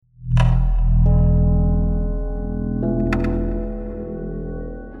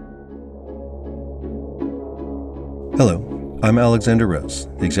Hello, I'm Alexander Rose,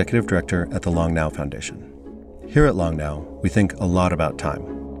 the Executive Director at the Long Now Foundation. Here at Long Now, we think a lot about time.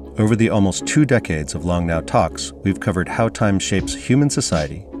 Over the almost 2 decades of Long Now talks, we've covered how time shapes human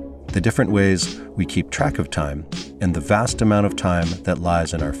society, the different ways we keep track of time, and the vast amount of time that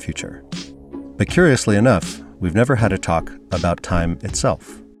lies in our future. But curiously enough, we've never had a talk about time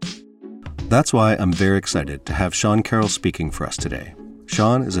itself. That's why I'm very excited to have Carroll speaking for us today.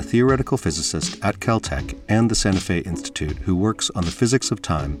 Sean is a theoretical physicist at Caltech and the Santa Fe Institute who works on the physics of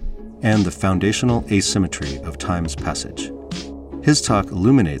time and the foundational asymmetry of time's passage. His talk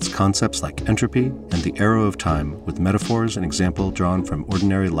illuminates concepts like entropy and the arrow of time with metaphors and example drawn from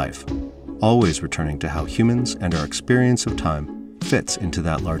ordinary life, always returning to how humans and our experience of time fits into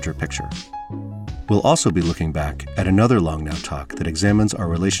that larger picture. We'll also be looking back at another Long Now talk that examines our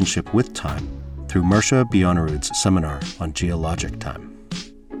relationship with time through Marcia Bionerud's seminar on geologic time.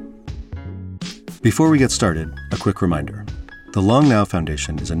 Before we get started, a quick reminder. The Long Now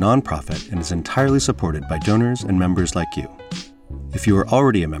Foundation is a nonprofit and is entirely supported by donors and members like you. If you are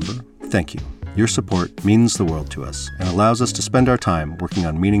already a member, thank you. Your support means the world to us and allows us to spend our time working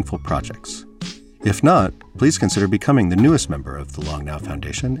on meaningful projects. If not, please consider becoming the newest member of the Long Now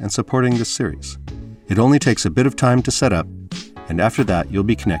Foundation and supporting this series. It only takes a bit of time to set up, and after that, you'll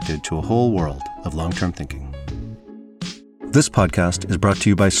be connected to a whole world of long-term thinking. This podcast is brought to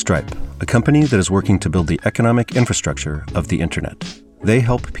you by Stripe, a company that is working to build the economic infrastructure of the internet. They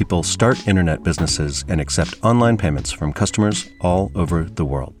help people start internet businesses and accept online payments from customers all over the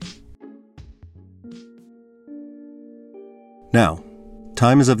world. Now,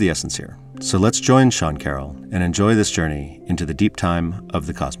 time is of the essence here, so let's join Carroll and enjoy this journey into the deep time of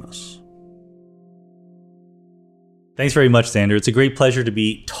the cosmos. Thanks very much, Xander. It's a great pleasure to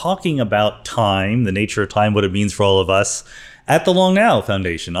be talking about time, the nature of time, what it means for all of us at the Long Now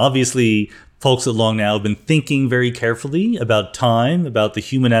Foundation. Obviously, folks at Long Now have been thinking very carefully about time, about the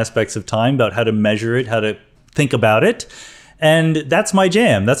human aspects of time, about how to measure it, how to think about it. And that's my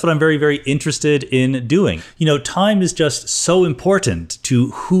jam. That's what I'm very, very interested in doing. You know, time is just so important to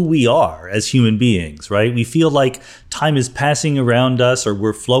who we are as human beings, right? We feel like time is passing around us or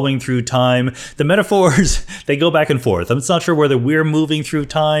we're flowing through time. The metaphors, they go back and forth. I'm not sure whether we're moving through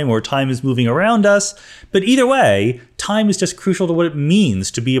time or time is moving around us. But either way, time is just crucial to what it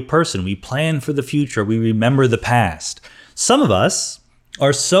means to be a person. We plan for the future. We remember the past. Some of us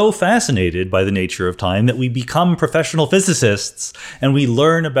are so fascinated by the nature of time that we become professional physicists and we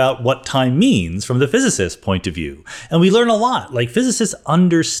learn about what time means from the physicist's point of view. And we learn a lot. Like, physicists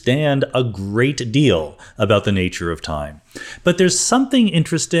understand a great deal about the nature of time. But there's something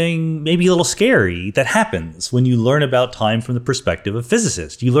interesting, maybe a little scary, that happens when you learn about time from the perspective of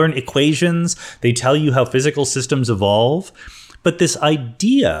physicists. You learn equations, they tell you how physical systems evolve. But this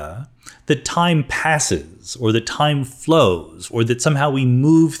idea that time passes or that time flows or that somehow we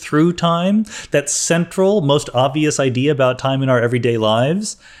move through time, that central, most obvious idea about time in our everyday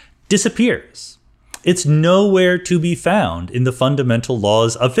lives, disappears. It's nowhere to be found in the fundamental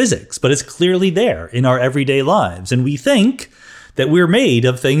laws of physics, but it's clearly there in our everyday lives. And we think that we're made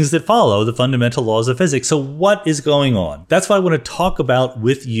of things that follow the fundamental laws of physics. So what is going on? That's what I want to talk about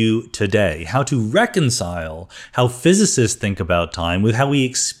with you today, how to reconcile how physicists think about time with how we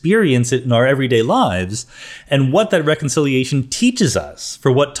experience it in our everyday lives, and what that reconciliation teaches us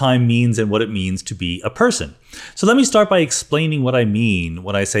for what time means and what it means to be a person. So let me start by explaining what I mean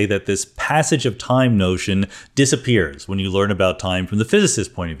when I say that this passage of time notion disappears when you learn about time from the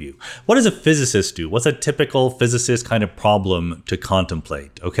physicist's point of view. What does a physicist do? What's a typical physicist kind of problem to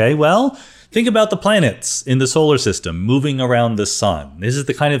contemplate? Okay, well, think about the planets in the solar system moving around the sun. This is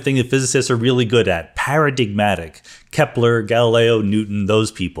the kind of thing that physicists are really good at. Paradigmatic. Kepler, Galileo, Newton,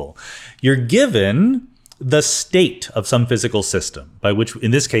 those people. You're given the state of some physical system, by which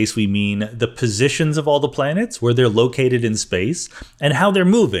in this case we mean the positions of all the planets, where they're located in space, and how they're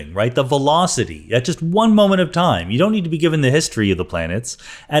moving, right? The velocity at just one moment of time. You don't need to be given the history of the planets.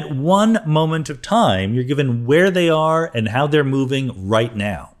 At one moment of time, you're given where they are and how they're moving right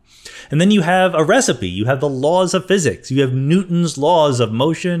now. And then you have a recipe. You have the laws of physics. You have Newton's laws of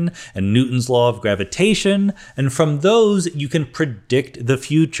motion and Newton's law of gravitation. And from those, you can predict the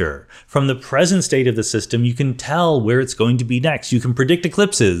future. From the present state of the system, you can tell where it's going to be next. You can predict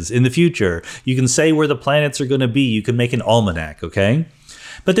eclipses in the future. You can say where the planets are going to be. You can make an almanac, okay?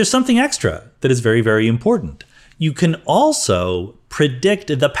 But there's something extra that is very, very important. You can also predict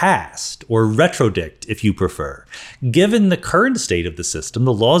the past, or retrodict if you prefer. Given the current state of the system,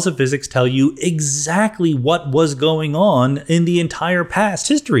 the laws of physics tell you exactly what was going on in the entire past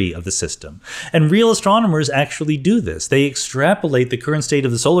history of the system. And real astronomers actually do this. They extrapolate the current state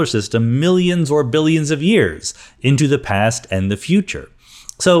of the solar system millions or billions of years into the past and the future.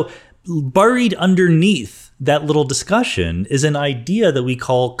 So buried underneath that little discussion is an idea that we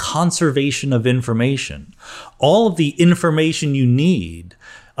call conservation of information. All of the information you need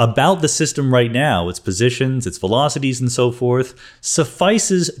about the system right now, its positions, its velocities, and so forth,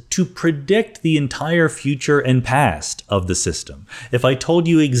 suffices to predict the entire future and past of the system. If I told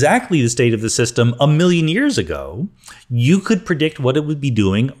you exactly the state of the system 1,000,000 years ago, you could predict what it would be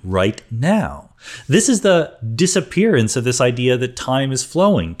doing right now. This is the disappearance of this idea that time is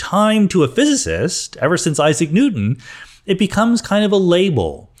flowing. Time, to a physicist, ever since Isaac Newton, it becomes kind of a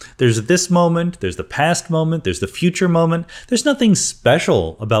label. There's this moment, there's the past moment, there's the future moment. There's nothing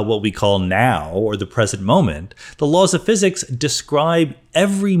special about what we call now or the present moment. The laws of physics describe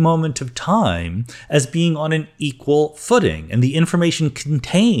every moment of time as being on an equal footing, and the information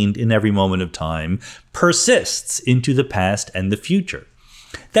contained in every moment of time persists into the past and the future.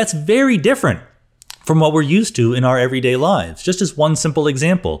 That's very different from what we're used to in our everyday lives. Just as one simple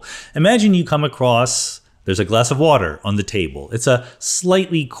example, imagine you come across, there's a glass of water on the table. It's a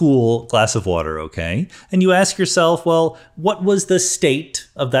slightly cool glass of water, okay? And you ask yourself, well, what was the state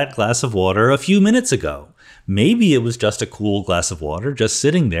of that glass of water a few minutes ago? Maybe it was just a cool glass of water just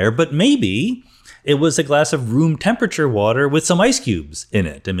sitting there, but maybe it was a glass of room temperature water with some ice cubes in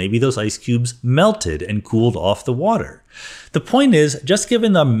it, and maybe those ice cubes melted and cooled off the water. The point is, just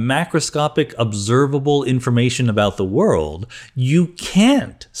given the macroscopic observable information about the world, you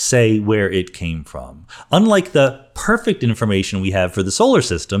can't say where it came from. Unlike the perfect information we have for the solar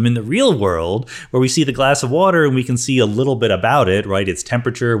system in the real world, where we see the glass of water and we can see a little bit about it, right? Its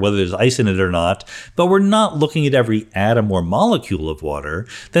temperature, whether there's ice in it or not, but we're not looking at every atom or molecule of water,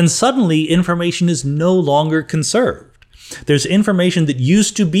 then suddenly information is no longer conserved. There's information that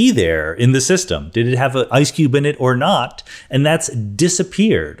used to be there in the system. Did it have an ice cube in it or not? And that's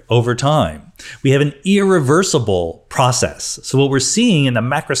disappeared over time. We have an irreversible process. So what we're seeing in the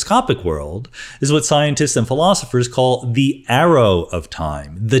macroscopic world is what scientists and philosophers call the arrow of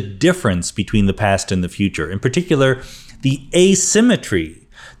time, the difference between the past and the future. In particular, the asymmetry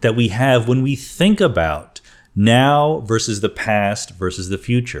that we have when we think about now versus the past versus the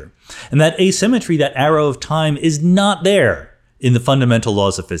future. And that asymmetry, that arrow of time, is not there in the fundamental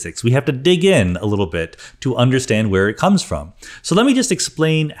laws of physics. We have to dig in a little bit to understand where it comes from. So let me just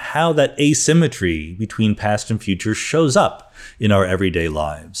explain how that asymmetry between past and future shows up in our everyday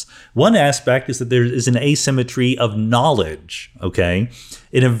lives. One aspect is that there is an asymmetry of knowledge, okay?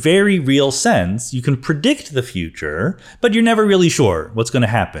 In a very real sense, you can predict the future, but you're never really sure what's going to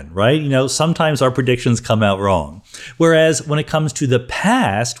happen, right? You know, sometimes our predictions come out wrong. Whereas when it comes to the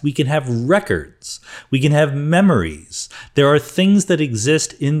past, we can have records, we can have memories. There are things that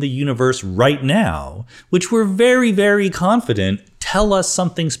exist in the universe right now, which we're very, very confident tell us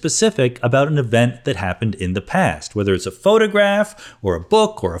something specific about an event that happened in the past, whether it's a photograph or a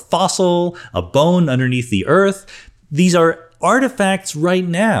book or a fossil, a bone underneath the earth. These are artifacts right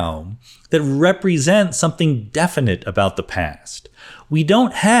now that represent something definite about the past. We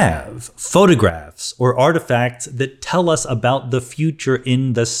don't have photographs or artifacts that tell us about the future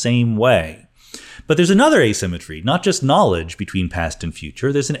in the same way. But there's another asymmetry, not just knowledge between past and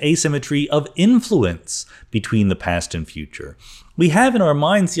future. There's an asymmetry of influence between the past and future. We have in our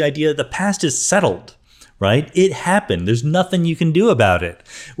minds the idea that the past is settled, right? It happened. There's nothing you can do about it.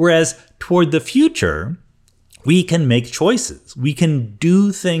 Whereas toward the future, we can make choices. We can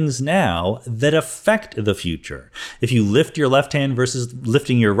do things now that affect the future. If you lift your left hand versus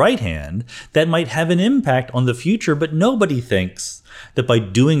lifting your right hand, that might have an impact on the future, but nobody thinks that by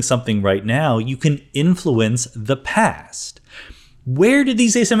doing something right now, you can influence the past. Where did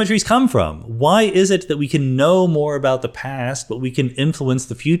these asymmetries come from? Why is it that we can know more about the past, but we can influence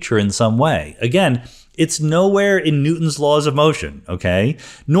the future in some way? Again, it's nowhere in Newton's laws of motion, okay?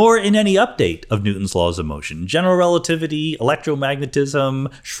 Nor in any update of Newton's laws of motion. General relativity,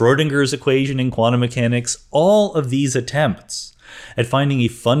 electromagnetism, Schrodinger's equation in quantum mechanics, all of these attempts at finding a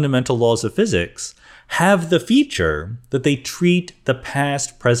fundamental laws of physics have the feature that they treat the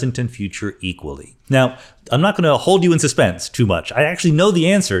past, present, and future equally. Now, I'm not going to hold you in suspense too much. I actually know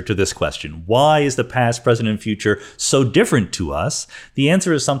the answer to this question. Why is the past, present, and future so different to us? The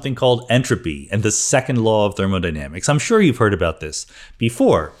answer is something called entropy and the second law of thermodynamics. I'm sure you've heard about this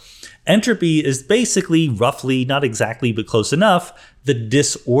before. Entropy is basically, roughly, not exactly, but close enough, the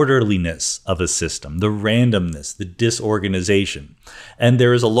disorderliness of a system, the randomness, the disorganization. And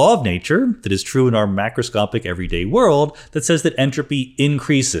there is a law of nature that is true in our macroscopic everyday world that says that entropy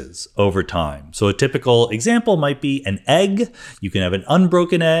increases over time. So a typical example might be an egg. You can have an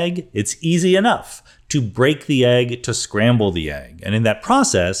unbroken egg. It's easy enough to break the egg to scramble the egg. And in that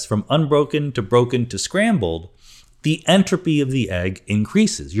process, from unbroken to broken to scrambled, the entropy of the egg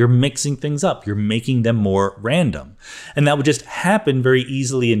increases. You're mixing things up. You're making them more random. And that would just happen very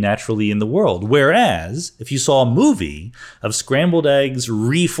easily and naturally in the world. Whereas, if you saw a movie of scrambled eggs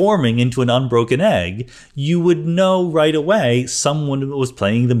reforming into an unbroken egg, you would know right away someone was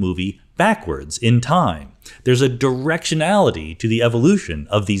playing the movie backwards in time. There's a directionality to the evolution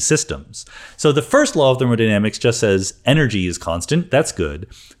of these systems. So the first law of thermodynamics just says energy is constant. That's good.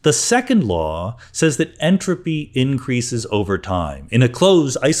 The second law says that entropy increases over time in a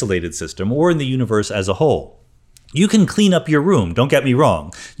closed, isolated system or in the universe as a whole. You can clean up your room, don't get me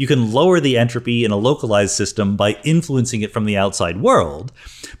wrong. You can lower the entropy in a localized system by influencing it from the outside world.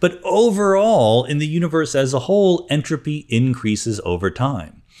 But overall, in the universe as a whole, entropy increases over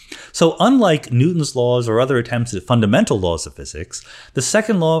time. So unlike Newton's laws or other attempts at fundamental laws of physics, the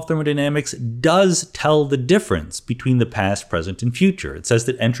second law of thermodynamics does tell the difference between the past, present, and future. It says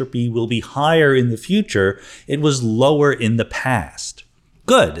that entropy will be higher in the future. It was lower in the past.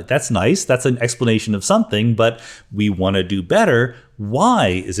 Good, that's nice. That's an explanation of something, but we want to do better. Why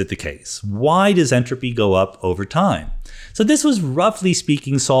is it the case? Why does entropy go up over time? So this was roughly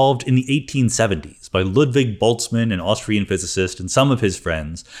speaking solved in the 1870s by Ludwig Boltzmann, an Austrian physicist, and some of his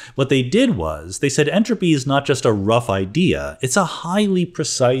friends. What they did was they said entropy is not just a rough idea, it's a highly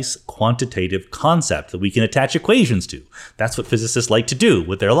precise quantitative concept that we can attach equations to. That's what physicists like to do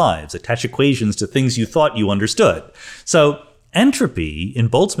with their lives, attach equations to things you thought you understood. So entropy, in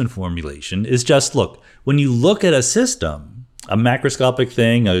Boltzmann formulation, is just, look, when you look at a system, a macroscopic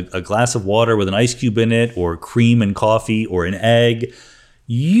thing, a glass of water with an ice cube in it, or cream and coffee, or an egg,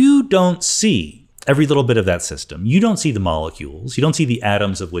 you don't see every little bit of that system. You don't see the molecules. You don't see the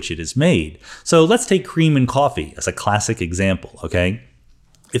atoms of which it is made. So let's take cream and coffee as a classic example, okay?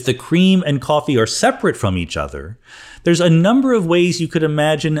 If the cream and coffee are separate from each other, there's a number of ways you could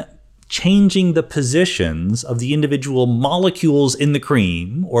imagine changing the positions of the individual molecules in the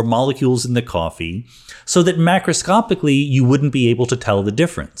cream or molecules in the coffee so that macroscopically you wouldn't be able to tell the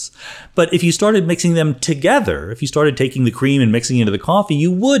difference. But if you started mixing them together, if you started taking the cream and mixing it into the coffee,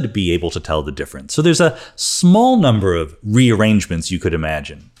 you would be able to tell the difference. So there's a small number of rearrangements you could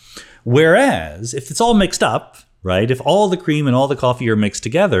imagine. Whereas if it's all mixed up, right? If all the cream and all the coffee are mixed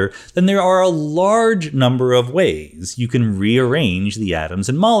together, then there are a large number of ways you can rearrange the atoms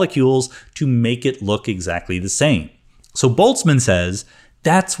and molecules to make it look exactly the same. So Boltzmann says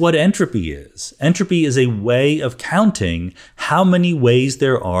that's what entropy is. Entropy is a way of counting how many ways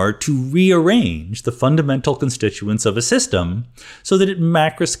there are to rearrange the fundamental constituents of a system so that it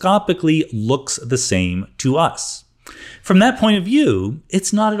macroscopically looks the same to us. From that point of view,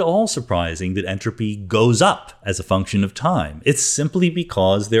 it's not at all surprising that entropy goes up as a function of time. It's simply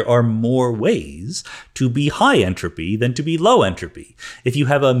because there are more ways to be high entropy than to be low entropy. If you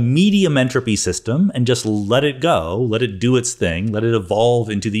have a medium entropy system and just let it go, let it do its thing, let it evolve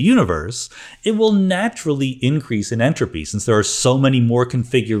into the universe, it will naturally increase in entropy since there are so many more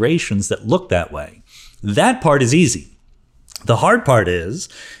configurations that look that way. That part is easy. The hard part is,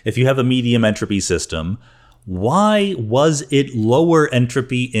 if you have a medium entropy system, why was it lower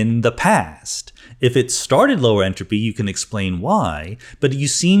entropy in the past? If it started lower entropy, you can explain why, but you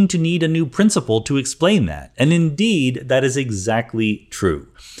seem to need a new principle to explain that. And indeed, that is exactly true.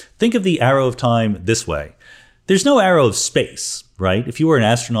 Think of the arrow of time this way. There's no arrow of space, right? If you were an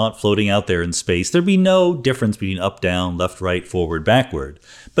astronaut floating out there in space, there'd be no difference between up, down, left, right, forward, backward.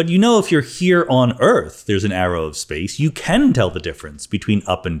 But you know, if you're here on Earth, there's an arrow of space. You can tell the difference between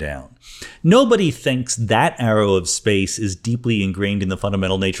up and down. Nobody thinks that arrow of space is deeply ingrained in the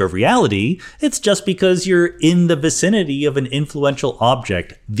fundamental nature of reality. It's just because you're in the vicinity of an influential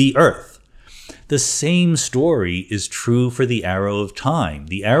object, the Earth. The same story is true for the arrow of time.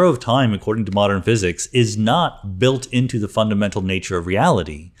 The arrow of time, according to modern physics, is not built into the fundamental nature of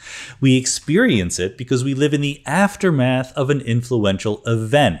reality. We experience it because we live in the aftermath of an influential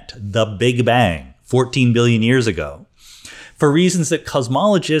event, the Big Bang, 14 billion years ago. For reasons that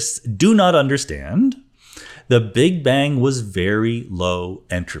cosmologists do not understand, the Big Bang was very low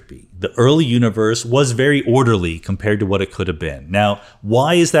entropy. The early universe was very orderly compared to what it could have been. Now,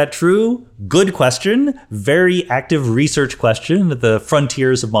 why is that true? Good question. Very active research question at the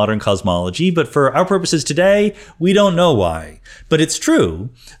frontiers of modern cosmology. But for our purposes today, we don't know why. But it's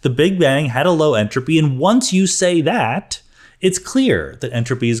true. The Big Bang had a low entropy. And once you say that, it's clear that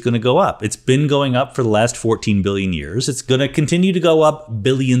entropy is going to go up. It's been going up for the last 14 billion years. It's going to continue to go up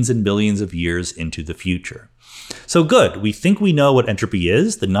billions and billions of years into the future. So good. We think we know what entropy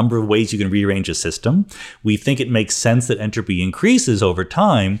is, the number of ways you can rearrange a system. We think it makes sense that entropy increases over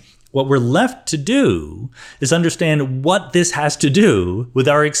time. What we're left to do is understand what this has to do with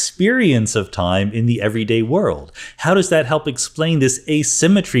our experience of time in the everyday world. How does that help explain this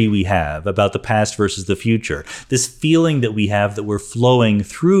asymmetry we have about the past versus the future? This feeling that we have that we're flowing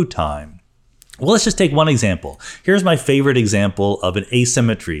through time. Well, let's just take one example. Here's my favorite example of an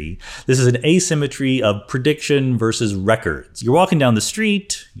asymmetry. This is an asymmetry of prediction versus records. You're walking down the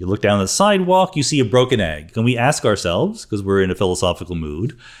street, you look down the sidewalk, you see a broken egg. And we ask ourselves, because we're in a philosophical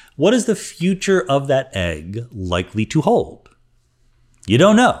mood, what is the future of that egg likely to hold? You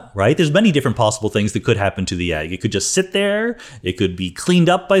don't know, right? There's many different possible things that could happen to the egg. It could just sit there. It could be cleaned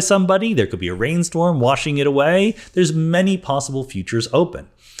up by somebody. There could be a rainstorm washing it away. There's many possible futures open.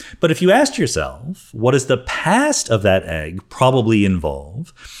 But if you asked yourself, what does the past of that egg probably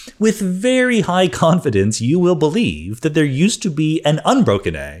involve? With very high confidence, you will believe that there used to be an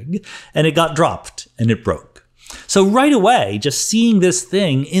unbroken egg and it got dropped and it broke. So right away, just seeing this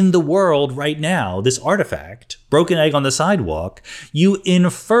thing in the world right now, this artifact, broken egg on the sidewalk, you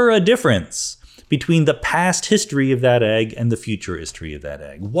infer a difference between the past history of that egg and the future history of that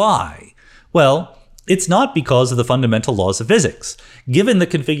egg. Why? Well, it's not because of the fundamental laws of physics. Given the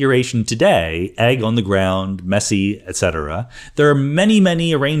configuration today, egg on the ground, messy, etc., there are many,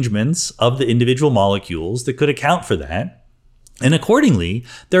 many arrangements of the individual molecules that could account for that. And accordingly,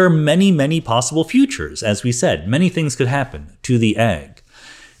 there are many, many possible futures. As we said, many things could happen to the egg.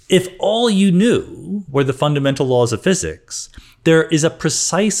 If all you knew were the fundamental laws of physics, there is a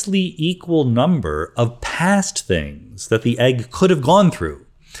precisely equal number of past things that the egg could have gone through.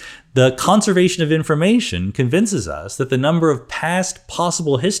 The conservation of information convinces us that the number of past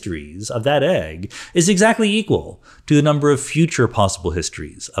possible histories of that egg is exactly equal to the number of future possible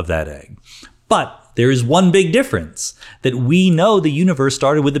histories of that egg. But there is one big difference, that we know the universe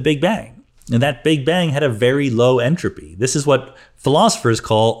started with the Big Bang. And that Big Bang had a very low entropy. This is what philosophers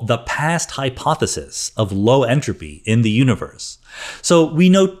call the past hypothesis of low entropy in the universe. So we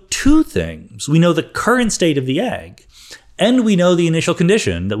know two things. We know the current state of the egg, and we know the initial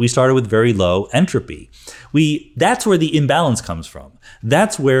condition that we started with very low entropy. That's where the imbalance comes from.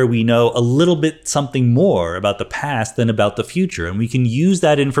 That's where we know a little bit something more about the past than about the future. And we can use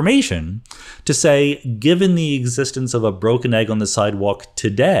that information to say, given the existence of a broken egg on the sidewalk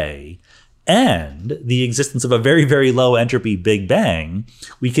today, and the existence of a very, very low entropy Big Bang,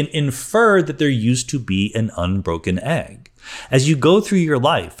 we can infer that there used to be an unbroken egg. As you go through your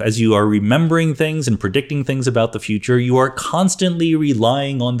life, as you are remembering things and predicting things about the future, you are constantly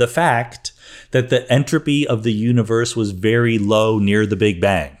relying on the fact that the entropy of the universe was very low near the Big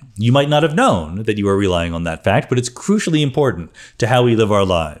Bang. You might not have known that you are relying on that fact, but it's crucially important to how we live our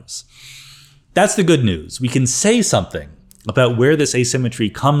lives. That's the good news. We can say something about where this asymmetry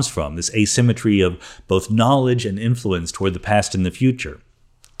comes from, this asymmetry of both knowledge and influence toward the past and the future.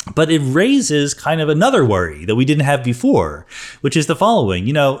 But it raises kind of another worry that we didn't have before, which is the following.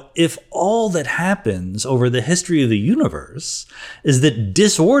 If all that happens over the history of the universe is that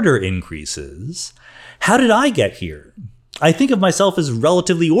disorder increases, how did I get here? I think of myself as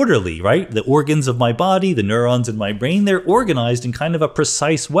relatively orderly, right? The organs of my body, the neurons in my brain, they're organized in kind of a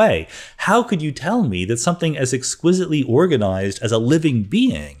precise way. How could you tell me that something as exquisitely organized as a living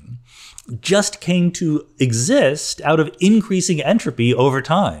being just came to exist out of increasing entropy over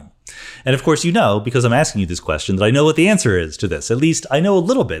time? And of course, because I'm asking you this question, that I know what the answer is to this. At least I know a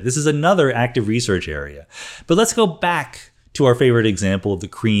little bit. This is another active research area. But let's go back to our favorite example of the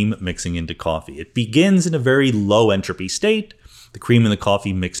cream mixing into coffee. It begins in a very low entropy state. The cream and the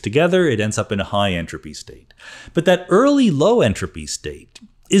coffee mix together. It ends up in a high entropy state. But that early low entropy state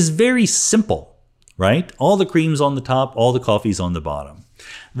is very simple, right? All the cream's on the top, all the coffee's on the bottom.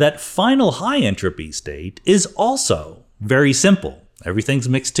 That final high entropy state is also very simple. Everything's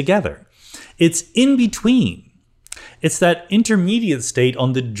mixed together. It's in between. It's that intermediate state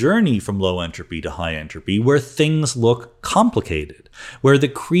on the journey from low entropy to high entropy where things look complicated, where the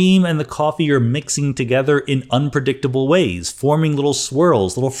cream and the coffee are mixing together in unpredictable ways, forming little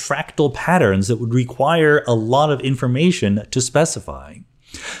swirls, little fractal patterns that would require a lot of information to specify.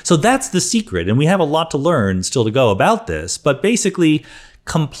 So that's the secret, and we have a lot to learn still to go about this, but basically,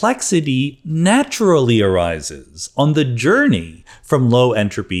 complexity naturally arises on the journey from low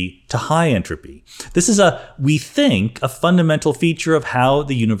entropy to high entropy. This is we think, a fundamental feature of how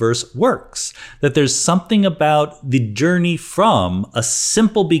the universe works. That there's something about the journey from a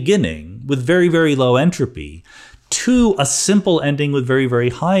simple beginning with very, very low entropy to a simple ending with very, very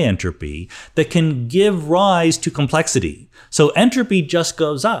high entropy that can give rise to complexity. So entropy just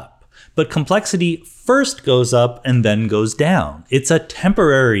goes up, but complexity first goes up and then goes down. It's a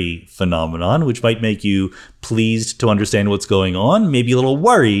temporary phenomenon, which might make you pleased to understand what's going on, maybe a little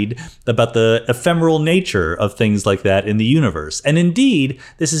worried about the ephemeral nature of things like that in the universe. And indeed,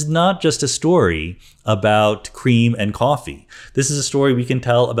 this is not just a story about cream and coffee. This is a story we can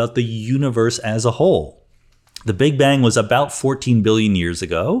tell about the universe as a whole. The Big Bang was about 14 billion years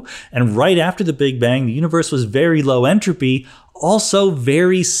ago, and right after the Big Bang, the universe was very low entropy, also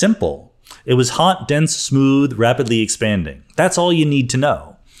very simple. It was hot, dense, smooth, rapidly expanding. That's all you need to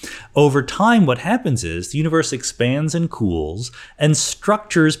know. Over time, what happens is the universe expands and cools, and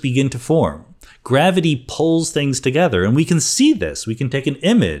structures begin to form. Gravity pulls things together, and we can see this. We can take an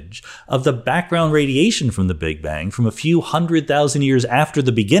image of the background radiation from the Big Bang from a few 100,000 years after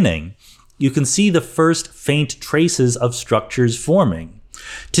the beginning. You can see the first faint traces of structures forming.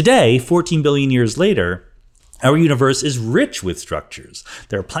 Today, 14 billion years later, our universe is rich with structures.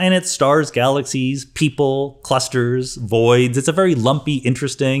 There are planets, stars, galaxies, people, clusters, voids. It's a very lumpy,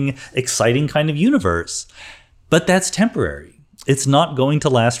 interesting, exciting kind of universe. But that's temporary. It's not going to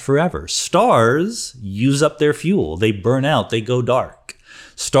last forever. Stars use up their fuel. They burn out. They go dark.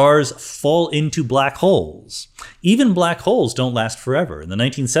 Stars fall into black holes. Even black holes don't last forever. In the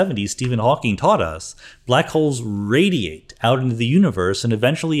 1970s, Stephen Hawking taught us black holes radiate out into the universe and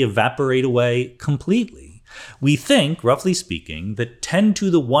eventually evaporate away completely. We think, roughly speaking, that 10 to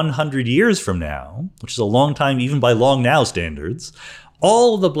the 100 years from now, which is a long time even by long now standards,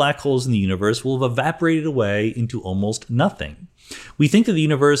 all of the black holes in the universe will have evaporated away into almost nothing. We think that the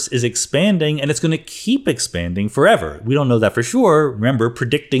universe is expanding and it's going to keep expanding forever. We don't know that for sure. Remember,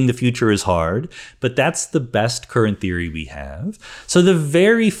 predicting the future is hard, but that's the best current theory we have. So the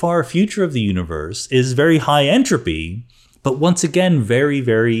very far future of the universe is very high entropy, but once again, very,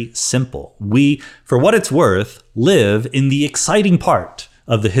 very simple. We, for what it's worth, live in the exciting part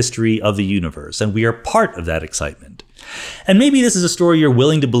of the history of the universe, and we are part of that excitement. And maybe this is a story you're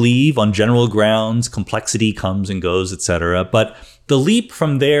willing to believe on general grounds, complexity comes and goes, etc. But the leap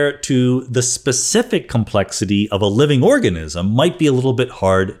from there to the specific complexity of a living organism might be a little bit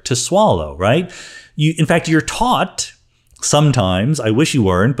hard to swallow, right? In fact, you're taught sometimes, I wish you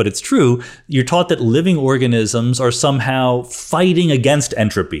weren't, but it's true, you're taught that living organisms are somehow fighting against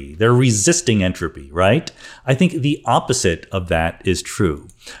entropy. They're resisting entropy, right? I think the opposite of that is true.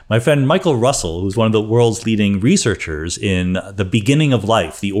 My friend Michael Russell, who's one of the world's leading researchers in the beginning of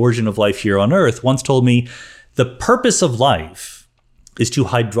life, the origin of life here on Earth, once told me, the purpose of life is to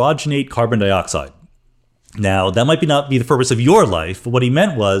hydrogenate carbon dioxide. Now, that might not be the purpose of your life, but what he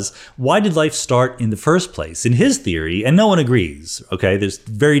meant was, why did life start in the first place? In his theory, and no one agrees, okay? There's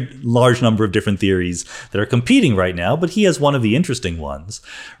a very large number of different theories that are competing right now, but he has one of the interesting ones.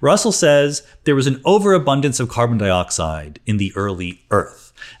 Russell says there was an overabundance of carbon dioxide in the early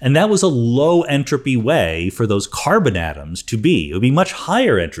Earth. And that was a low entropy way for those carbon atoms to be. It would be much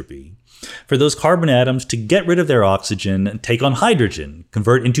higher entropy for those carbon atoms to get rid of their oxygen and take on hydrogen,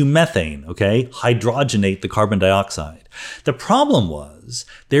 convert into methane, okay? Hydrogenate the carbon dioxide. The problem was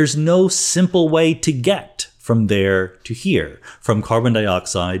there's no simple way to get from there to here, from carbon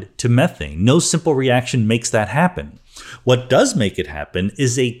dioxide to methane. No simple reaction makes that happen. What does make it happen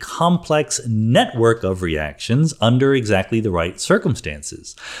is a complex network of reactions under exactly the right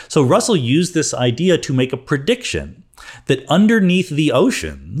circumstances. So Russell used this idea to make a prediction that underneath the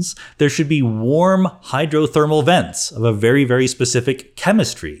oceans, there should be warm hydrothermal vents of a very, very specific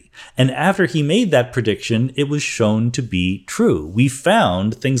chemistry. And after he made that prediction, it was shown to be true. We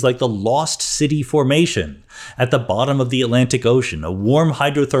found things like the Lost City Formation at the bottom of the Atlantic Ocean, a warm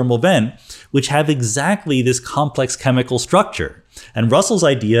hydrothermal vent, which have exactly this complex chemical structure. And Russell's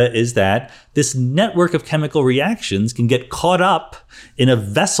idea is that this network of chemical reactions can get caught up in a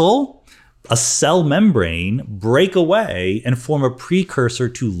vessel, a cell membrane, break away and form a precursor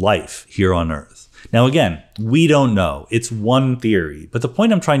to life here on Earth. Now, again, we don't know. It's one theory. But the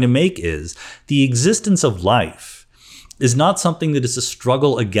point I'm trying to make is the existence of life is not something that is a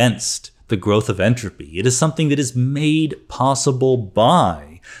struggle against the growth of entropy. It is something that is made possible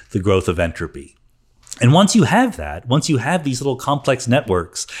by the growth of entropy. And once you have that, once you have these little complex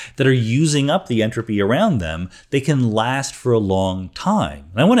networks that are using up the entropy around them, they can last for a long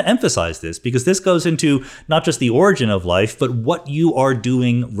time. And I want to emphasize this because this goes into not just the origin of life, but what you are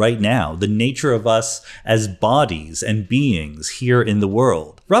doing right now, the nature of us as bodies and beings here in the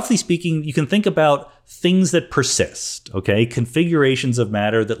world. Roughly speaking, you can think about things that persist, okay? Configurations of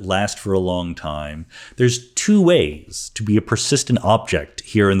matter that last for a long time. There's two ways to be a persistent object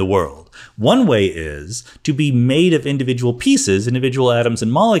here in the world. One way is to be made of individual pieces, individual atoms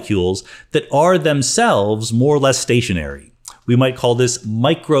and molecules that are themselves more or less stationary. We might call this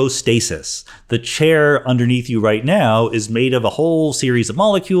microstasis. The chair underneath you right now is made of a whole series of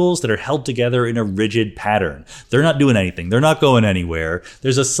molecules that are held together in a rigid pattern. They're not doing anything. They're not going anywhere.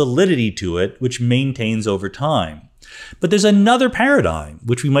 There's a solidity to it which maintains over time. But there's another paradigm,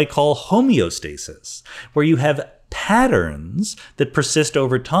 which we might call homeostasis, where you have patterns that persist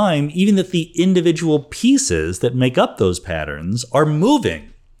over time, even if the individual pieces that make up those patterns are moving.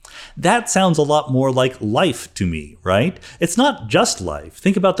 That sounds a lot more like life to me, right? It's not just life.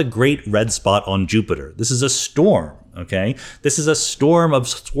 Think about the great red spot on Jupiter. This is a storm, okay? This is a storm of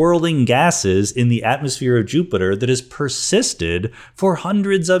swirling gases in the atmosphere of Jupiter that has persisted for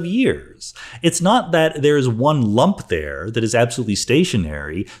hundreds of years. It's not that there's one lump there that is absolutely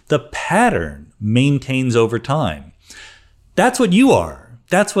stationary. The pattern maintains over time. That's what you are.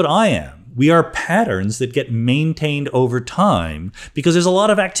 That's what I am. We are patterns that get maintained over time because there's a lot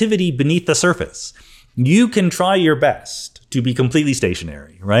of activity beneath the surface. You can try your best to be completely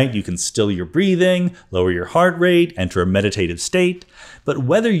stationary, right? You can still your breathing, lower your heart rate, enter a meditative state. But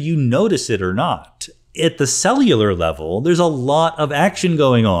whether you notice it or not, at the cellular level, there's a lot of action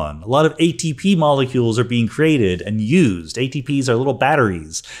going on. A lot of ATP molecules are being created and used. ATPs are little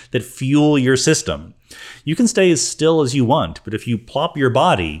batteries that fuel your system. You can stay as still as you want, but if you plop your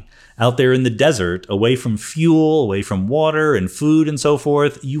body out there in the desert, away from fuel, away from water and food and so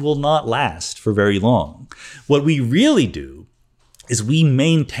forth, you will not last for very long. What we really do is we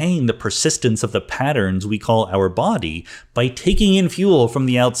maintain the persistence of the patterns we call our body by taking in fuel from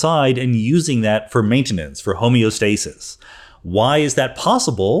the outside and using that for maintenance, for homeostasis. Why is that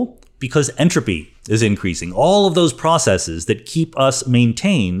possible? Because entropy is increasing. All of those processes that keep us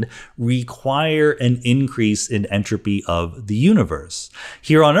maintained require an increase in entropy of the universe.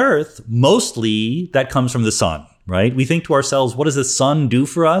 Here on Earth, mostly that comes from the sun, right? We think to ourselves, what does the sun do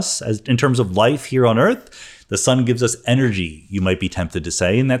for us in terms of life here on Earth? The sun gives us energy, you might be tempted to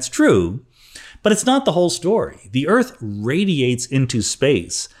say, and that's true. But it's not the whole story. The Earth radiates into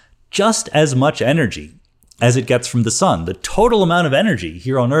space just as much energy as it gets from the sun. The total amount of energy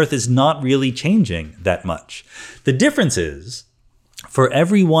here on Earth is not really changing that much. The difference is, for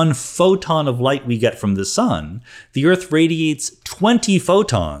every 1 photon of light we get from the sun, the Earth radiates 20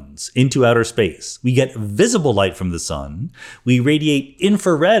 photons into outer space. We get visible light from the sun. We radiate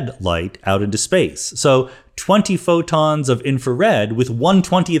infrared light out into space. So 20 photons of infrared with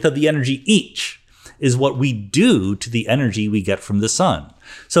 1/20th of the energy each is what we do to the energy we get from the sun.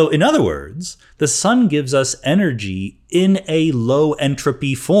 So in other words, the sun gives us energy in a low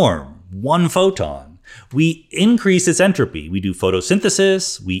entropy form, 1 photon. We increase its entropy. We do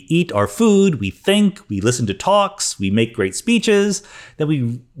photosynthesis, we eat our food, we think, we listen to talks, we make great speeches, then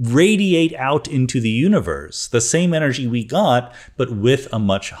we radiate out into the universe the same energy we got, but with a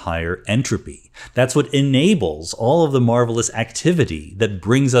much higher entropy. That's what enables all of the marvelous activity that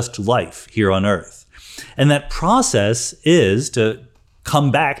brings us to life here on Earth. And that process is, to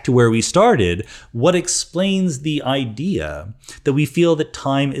come back to where we started, what explains the idea that we feel that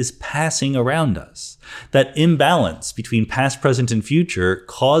time is passing around us. That imbalance between past, present, and future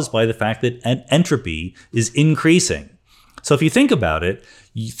caused by the fact that entropy is increasing. So if you think about it,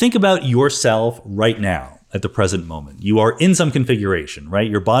 you think about yourself right now at the present moment. You are in some configuration, right?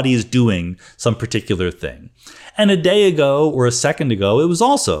 Your body is doing some particular thing. And a day ago or a second ago, it was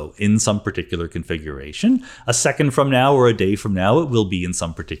also in some particular configuration. A second from now or a day from now, it will be in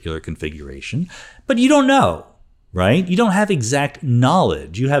some particular configuration. But you don't know, right? You don't have exact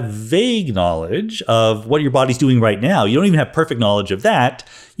knowledge. You have vague knowledge of what your body's doing right now. You don't even have perfect knowledge of that.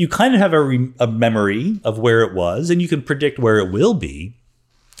 You kind of have a memory of where it was, and you can predict where it will be.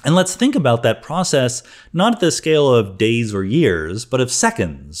 And let's think about that process, not at the scale of days or years, but of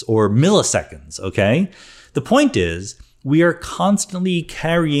seconds or milliseconds, okay? The point is, we are constantly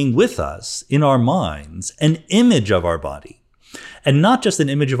carrying with us in our minds an image of our body. And not just an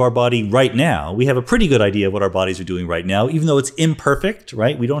image of our body right now. We have a pretty good idea of what our bodies are doing right now, even though it's imperfect,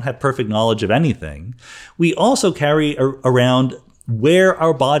 right? We don't have perfect knowledge of anything. We also carry around where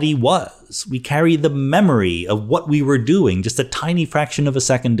our body was. We carry the memory of what we were doing just a tiny fraction of a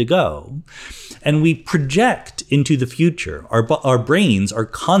second ago. And we project into the future. Our brains are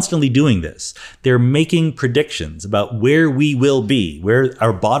constantly doing this. They're making predictions about where we will be, where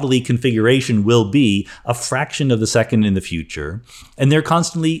our bodily configuration will be a fraction of the second in the future. And they're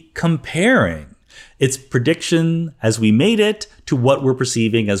constantly comparing its prediction as we made it to what we're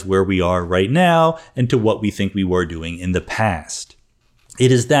perceiving as where we are right now and to what we think we were doing in the past. It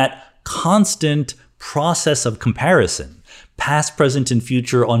is that constant process of comparison, past, present, and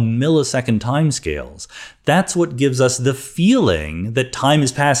future on millisecond timescales. That's what gives us the feeling that time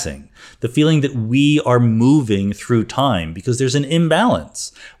is passing, the feeling that we are moving through time because there's an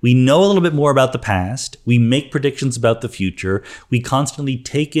imbalance. We know a little bit more about the past. We make predictions about the future. We constantly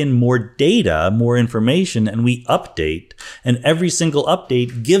take in more data, more information, and we update. And every single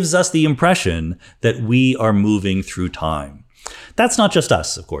update gives us the impression that we are moving through time. That's not just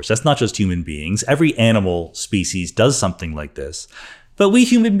us, of course. That's not just human beings. Every animal species does something like this. But we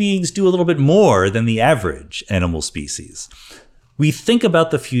human beings do a little bit more than the average animal species. We think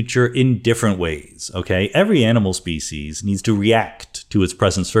about the future in different ways, okay? Every animal species needs to react to its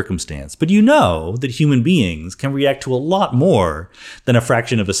present circumstance. But you know that human beings can react to a lot more than a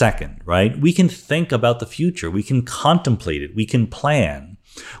fraction of a second, right? We can think about the future. We can contemplate it. We can plan.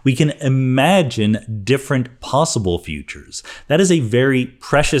 We can imagine different possible futures. That is a very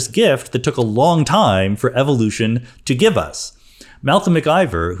precious gift that took a long time for evolution to give us. Malcolm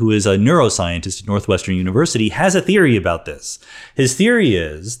McIver, who is a neuroscientist at Northwestern University, has a theory about this. His theory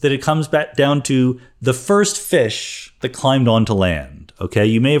is that it comes back down to the first fish that climbed onto land. Okay,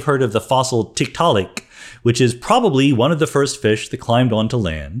 you may have heard of the fossil Tiktaalik, which is probably one of the first fish that climbed onto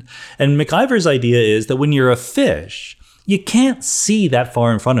land. And McIver's idea is that when you're a fish, you can't see that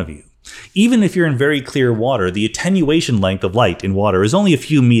far in front of you. Even if you're in very clear water, the attenuation length of light in water is only a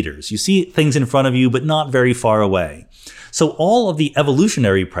few meters. You see things in front of you, but not very far away. So all of the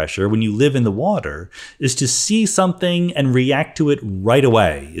evolutionary pressure when you live in the water is to see something and react to it right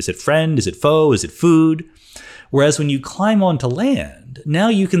away. Is it friend? Is it foe? Is it food? Whereas when you climb onto land, now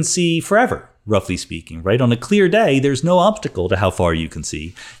you can see forever, roughly speaking, right? On a clear day, there's no obstacle to how far you can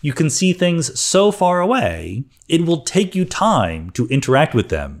see. You can see things so far away, it will take you time to interact with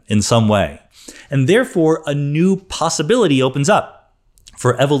them in some way. And therefore, a new possibility opens up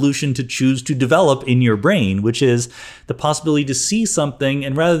for evolution to choose to develop in your brain, which is the possibility to see something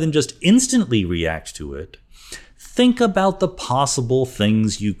and rather than just instantly react to it, think about the possible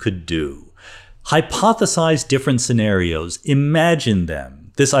things you could do. Hypothesize different scenarios, imagine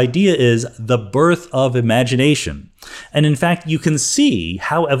them. This idea is the birth of imagination. And in fact, you can see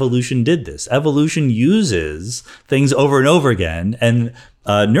how evolution did this. Evolution uses things over and over again, and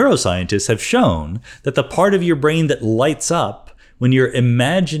neuroscientists have shown that the part of your brain that lights up when you're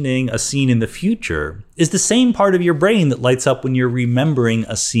imagining a scene in the future is the same part of your brain that lights up when you're remembering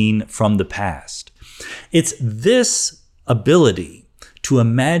a scene from the past. It's this ability to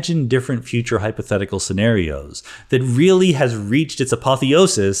imagine different future hypothetical scenarios that really has reached its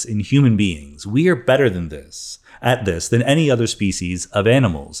apotheosis in human beings. We are better than this, at this, than any other species of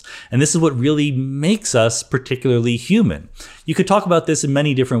animals. And this is what really makes us particularly human. You could talk about this in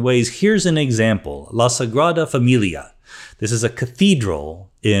many different ways. Here's an example, La Sagrada Familia. This is a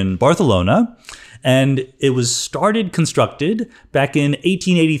cathedral in Barcelona, and it was constructed back in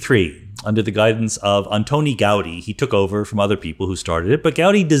 1883 under the guidance of Antoni Gaudi. He took over from other people who started it, but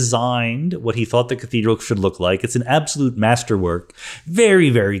Gaudi designed what he thought the cathedral should look like. It's an absolute masterwork,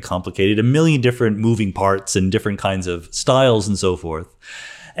 very, very complicated, a million different moving parts and different kinds of styles and so forth.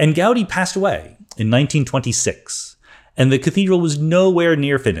 And Gaudi passed away in 1926. And the cathedral was nowhere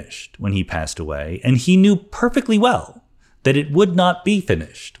near finished when he passed away, and he knew perfectly well that it would not be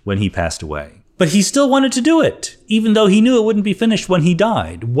finished when he passed away. But he still wanted to do it, even though he knew it wouldn't be finished when he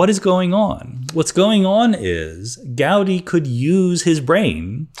died. What is going on? What's going on is Gaudi could use his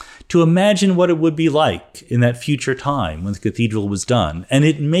brain to imagine what it would be like in that future time when the cathedral was done, and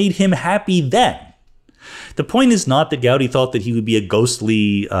it made him happy then. The point is not that Gaudi thought that he would be a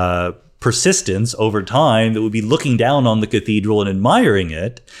ghostly persistence over time that would be looking down on the cathedral and admiring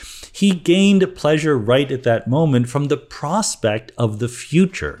it. He gained pleasure right at that moment from the prospect of the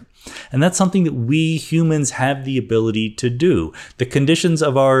future. And that's something that we humans have the ability to do. The conditions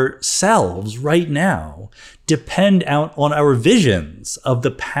of ourselves right now depend out on our visions of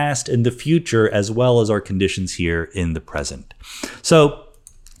the past and the future, as well as our conditions here in the present. So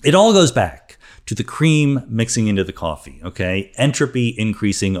it all goes back to the cream mixing into the coffee, okay? Entropy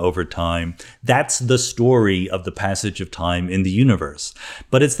increasing over time. That's the story of the passage of time in the universe.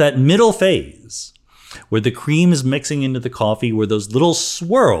 But it's that middle phase where the cream is mixing into the coffee, where those little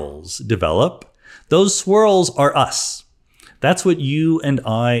swirls develop. Those swirls are us. That's what you and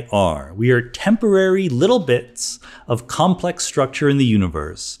I are. We are temporary little bits of complex structure in the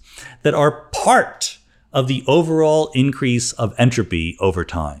universe that are part of the overall increase of entropy over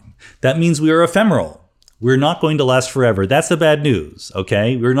time. That means we are ephemeral. We're not going to last forever. That's the bad news,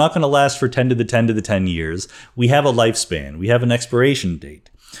 okay? We're not going to last for 10 to the 10 to the 10 years. We have a lifespan. We have an expiration date.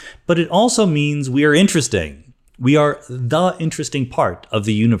 But it also means we are interesting. We are the interesting part of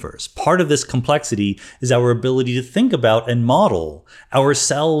the universe. Part of this complexity is our ability to think about and model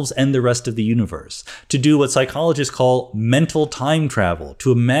ourselves and the rest of the universe, to do what psychologists call mental time travel,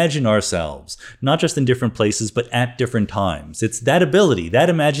 to imagine ourselves, not just in different places, but at different times. It's that ability, that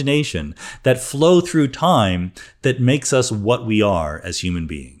imagination, that flow through time that makes us what we are as human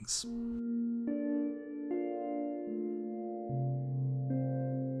beings.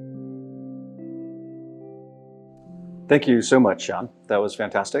 Thank you so much, Sean. That was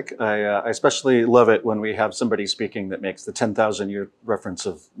fantastic. I especially love it when we have somebody speaking that makes the 10,000-year reference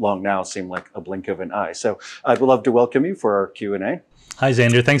of long now seem like a blink of an eye. So I'd love to welcome you for our Q&A. Hi,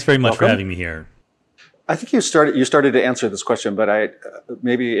 Xander. Thanks very much for having me here. I think you started to answer this question, but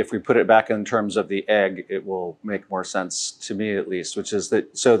maybe if we put it back in terms of the egg, it will make more sense to me at least, which is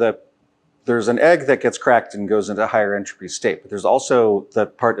that there's an egg that gets cracked and goes into a higher entropy state, but there's also the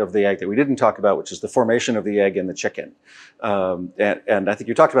part of the egg that we didn't talk about, which is the formation of the egg in the chicken. And I think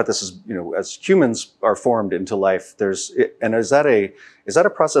you talked about this as humans are formed into life. Is that a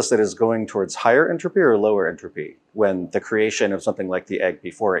process that is going towards higher entropy or lower entropy when the creation of something like the egg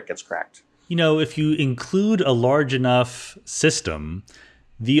before it gets cracked? If you include a large enough system,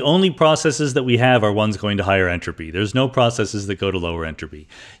 the only processes that we have are ones going to higher entropy. There's no processes that go to lower entropy.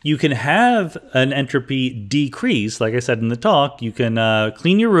 You can have an entropy decrease, like I said in the talk. You can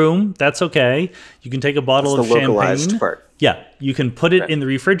clean your room. That's okay. You can take a bottle of champagne. That's the localized part. Yeah, you can put it in the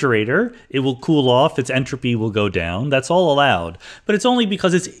refrigerator. It will cool off. Its entropy will go down. That's all allowed. But it's only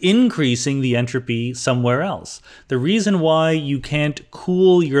because it's increasing the entropy somewhere else. The reason why you can't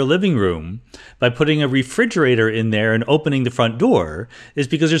cool your living room by putting a refrigerator in there and opening the front door is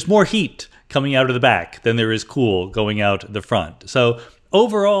because there's more heat coming out of the back than there is cool going out the front. So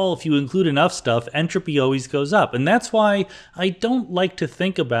overall, if you include enough stuff, entropy always goes up. And that's why I don't like to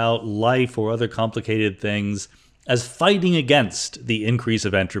think about life or other complicated things as fighting against the increase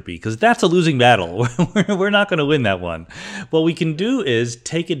of entropy, because that's a losing battle. We're not going to win that one. What we can do is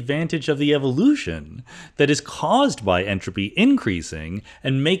take advantage of the evolution that is caused by entropy increasing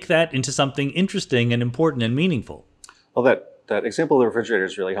and make that into something interesting and important and meaningful. Well, that example of the refrigerator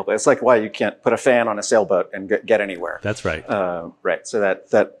is really helpful. It's like why you can't put a fan on a sailboat and get anywhere. That's right. Right. So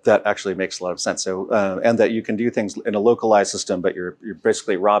that actually makes a lot of sense. So and that you can do things in a localized system, but you're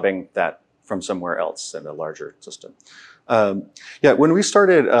basically robbing that from somewhere else in a larger system. When we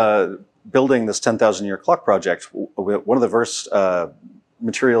started building this 10,000-year clock project, one of the first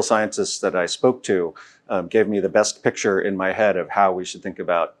material scientists that I spoke to gave me the best picture in my head of how we should think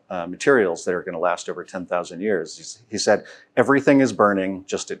about materials that are going to last over 10,000 years. He said, everything is burning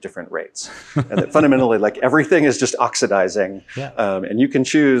just at different rates. And that fundamentally, like everything is just oxidizing. Yeah. And you can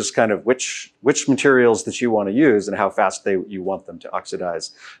choose kind of which materials that you want to use and how fast you want them to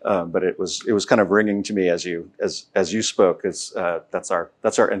oxidize. But it was kind of ringing to me as you spoke, that's our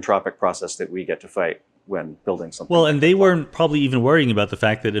entropic process that we get to fight when building something. Well, and they weren't probably even worrying about the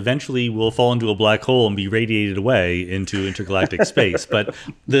fact that eventually we'll fall into a black hole and be radiated away into intergalactic space. But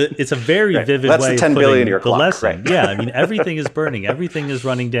it's a very vivid way of putting the lesson. Right. Yeah, I mean, everything is burning. Everything is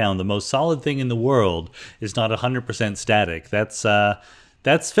running down. The most solid thing in the world is not 100% static.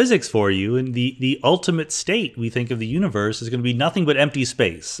 That's physics for you. And the ultimate state, we think, of the universe is going to be nothing but empty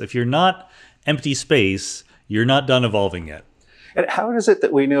space. If you're not empty space, you're not done evolving yet. And how is it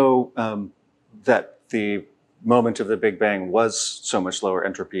that we know that the moment of the Big Bang was so much lower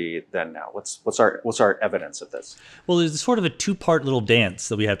entropy than now? What's our evidence of this? Well, there's sort of a two-part little dance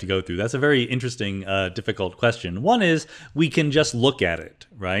that we have to go through. That's a very interesting, difficult question. One is we can just look at it,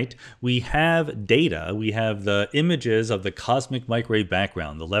 right? We have data. We have the images of the cosmic microwave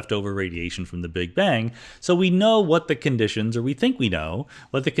background, the leftover radiation from the Big Bang. So we know what the conditions, or we think we know,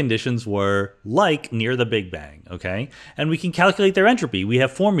 what the conditions were like near the Big Bang, okay? And we can calculate their entropy. We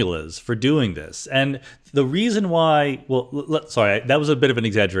have formulas for doing this. And the reason why, sorry, that was a bit of an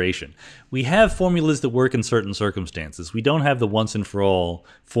exaggeration. We have formulas that work in certain circumstances. We don't have the once and for all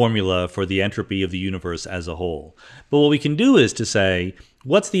formula for the entropy of the universe as a whole. But what we can do is to say,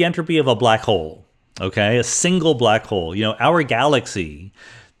 what's the entropy of a black hole? Okay, a single black hole. Our galaxy,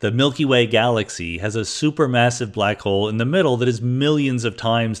 the Milky Way galaxy, has a supermassive black hole in the middle that is millions of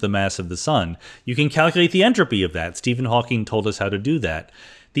times the mass of the sun. You can calculate the entropy of that. Stephen Hawking told us how to do that.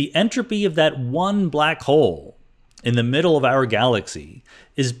 The entropy of that one black hole in the middle of our galaxy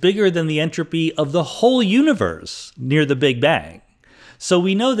is bigger than the entropy of the whole universe near the Big Bang. So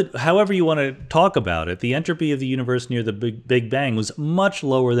we know that however you want to talk about it, the entropy of the universe near the Big Bang was much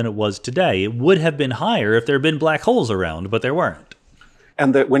lower than it was today. It would have been higher if there had been black holes around, but there weren't.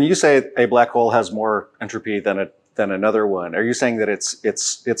 And when you say a black hole has more entropy than another one, are you saying that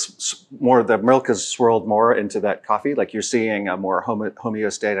it's more, the milk is swirled more into that coffee, like you're seeing a more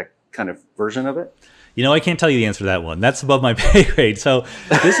homeostatic kind of version of it? I can't tell you the answer to that one. That's above my pay grade. So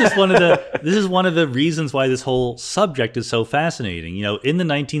this is one of the reasons why this whole subject is so fascinating. In the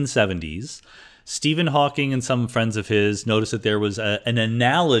 1970s, Stephen Hawking and some friends of his noticed that there was an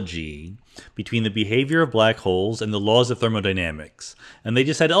analogy between the behavior of black holes and the laws of thermodynamics. And they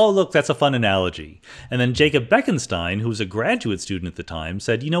just said, oh, look, that's a fun analogy. And then Jacob Bekenstein, who was a graduate student at the time,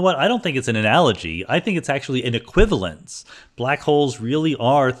 said, you know what, I don't think it's an analogy. I think it's actually an equivalence. Black holes really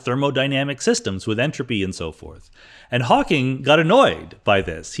are thermodynamic systems with entropy and so forth. And Hawking got annoyed by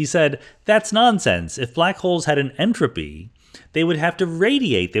this. He said, that's nonsense. If black holes had an entropy, they would have to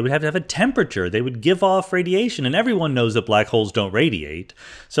radiate. They would have to have a temperature. They would give off radiation. And everyone knows that black holes don't radiate.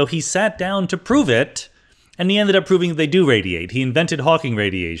 So he sat down to prove it, and he ended up proving that they do radiate. He invented Hawking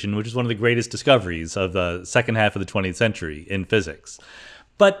radiation, which is one of the greatest discoveries of the second half of the 20th century in physics.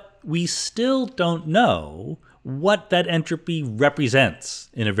 But we still don't know what that entropy represents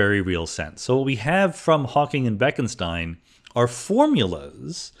in a very real sense. So what we have from Hawking and Bekenstein are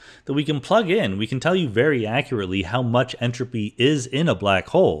formulas that we can plug in. We can tell you very accurately how much entropy is in a black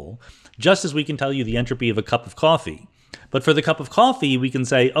hole, just as we can tell you the entropy of a cup of coffee. But for the cup of coffee, we can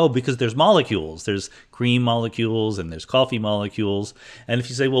say, oh, because there's molecules. There's cream molecules and there's coffee molecules. And if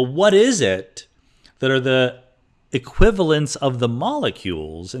you say, well, what is it that are the equivalents of the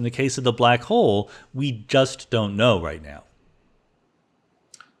molecules in the case of the black hole, we just don't know right now.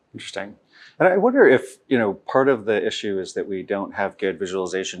 Interesting. And I wonder if, part of the issue is that we don't have good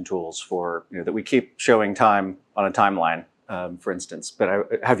visualization tools for, that we keep showing time on a timeline, for instance.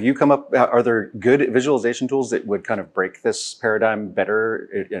 But have you come up, are there good visualization tools that would kind of break this paradigm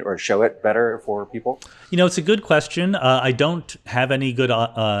better or show it better for people? It's a good question. I don't have any good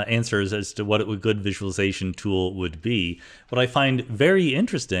answers as to what a good visualization tool would be. What I find very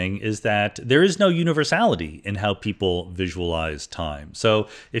interesting is that there is no universality in how people visualize time. So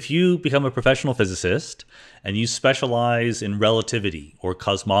if you become a professional physicist and you specialize in relativity or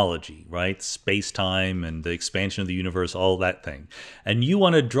cosmology, right? Space-time and the expansion of the universe, all that thing. And you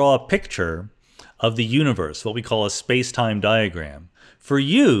want to draw a picture of the universe, what we call a space-time diagram. For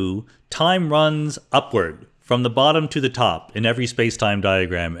you, time runs upward from the bottom to the top in every space-time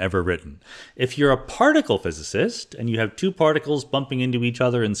diagram ever written. If you're a particle physicist and you have two particles bumping into each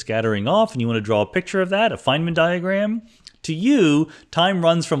other and scattering off and you want to draw a picture of that, a Feynman diagram, to you, time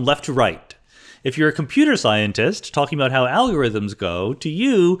runs from left to right. If you're a computer scientist talking about how algorithms go, to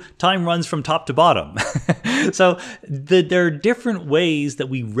you, time runs from top to bottom. So there are different ways that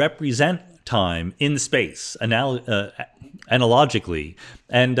we represent time in space, analogically.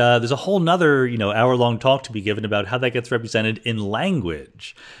 And there's a whole nother, hour-long talk to be given about how that gets represented in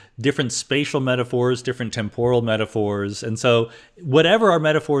language. Different spatial metaphors, different temporal metaphors. And so whatever our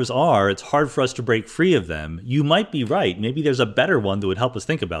metaphors are, it's hard for us to break free of them. You might be right. Maybe there's a better one that would help us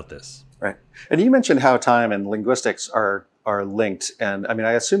think about this. Right. And you mentioned how time and linguistics are linked. And I mean,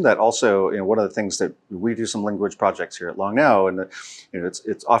 I assume that also, one of the things that we do some language projects here at Long Now, and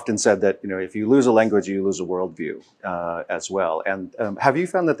it's often said that, if you lose a language, you lose a worldview as well. And have you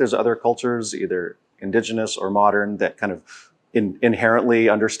found that there's other cultures, either indigenous or modern, that kind of inherently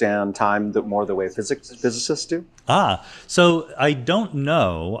understand time more the way physicists do? So I don't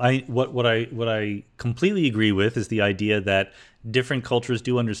know. What I completely agree with is the idea that different cultures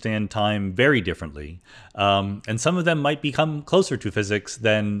do understand time very differently. And some of them might become closer to physics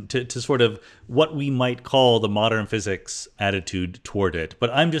than to sort of what we might call the modern physics attitude toward it. But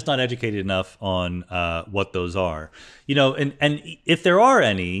I'm just not educated enough on what those are. And if there are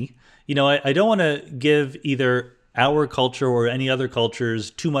any, I don't want to give either our culture or any other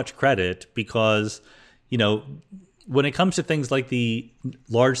cultures too much credit because, when it comes to things like the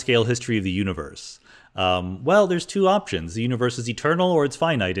large-scale history of the universe, there's two options. The universe is eternal or it's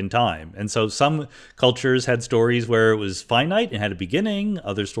finite in time. And so some cultures had stories where it was finite and had a beginning,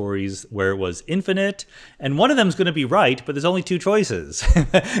 other stories where it was infinite. And one of them is going to be right, but there's only two choices.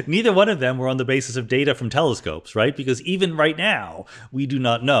 Neither one of them were on the basis of data from telescopes, right? Because even right now, we do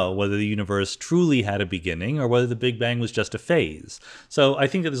not know whether the universe truly had a beginning or whether the Big Bang was just a phase. So I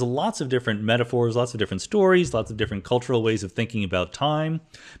think that there's lots of different metaphors, lots of different stories, lots of different cultural ways of thinking about time.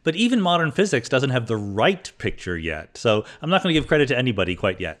 But even modern physics doesn't have the right picture yet. So I'm not going to give credit to anybody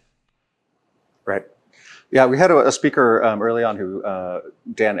quite yet. Right. Yeah, we had a speaker early on who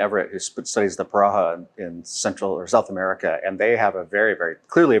Dan Everett, who studies the Paraha in Central or South America, and they have a very, very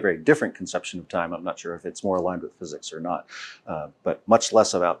clearly a very different conception of time. I'm not sure if it's more aligned with physics or not, but much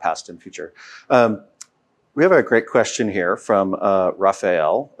less about past and future. We have a great question here from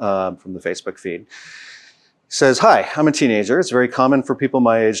Raphael from the Facebook feed. Says, hi, I'm a teenager. It's very common for people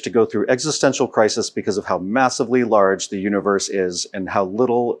my age to go through existential crisis because of how massively large the universe is and how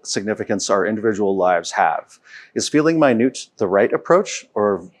little significance our individual lives have. Is feeling minute the right approach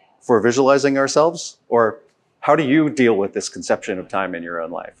or for visualizing ourselves? Or how do you deal with this conception of time in your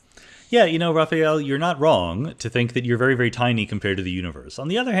own life? Yeah, Raphael, you're not wrong to think that you're very, very tiny compared to the universe. On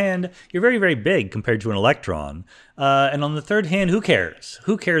the other hand, you're very, very big compared to an electron. And on the third hand, who cares?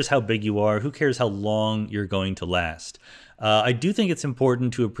 Who cares how big you are? Who cares how long you're going to last? I do think it's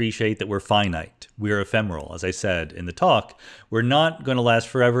important to appreciate that we're finite. We're ephemeral. As I said in the talk, we're not going to last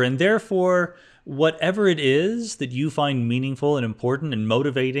forever. And therefore, whatever it is that you find meaningful and important and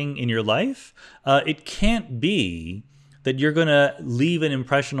motivating in your life, it can't be that you're going to leave an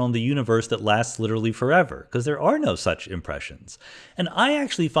impression on the universe that lasts literally forever, because there are no such impressions. And I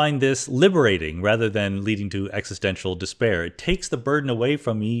actually find this liberating rather than leading to existential despair. It takes the burden away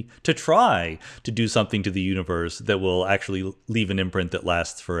from me to try to do something to the universe that will actually leave an imprint that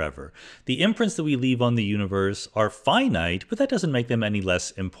lasts forever. The imprints that we leave on the universe are finite, but that doesn't make them any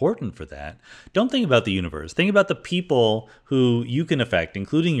less important for that. Don't think about the universe. Think about the people who you can affect,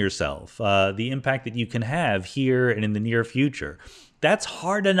 including yourself, the impact that you can have here and in the near future. That's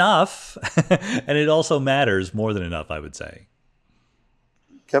hard enough, and it also matters more than enough, I would say.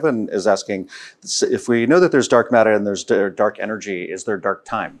 Kevin is asking, if we know that there's dark matter and there's dark energy, is there dark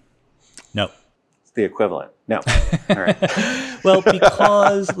time? No. It's the equivalent. No. All right. Well,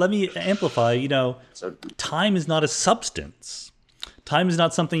 because, let me amplify, time is not a substance. Time is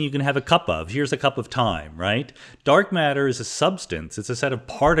not something you can have a cup of. Here's a cup of time, right? Dark matter is a substance. It's a set of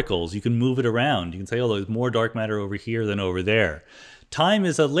particles. You can move it around. You can say, oh, there's more dark matter over here than over there. Time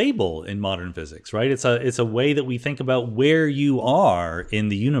is a label in modern physics, right? It's a way that we think about where you are in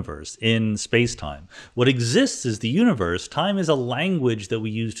the universe, in space-time. What exists is the universe. Time is a language that we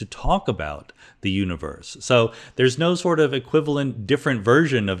use to talk about the universe. So there's no sort of equivalent different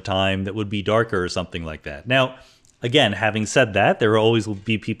version of time that would be darker or something like that. Now, again, having said that, there will always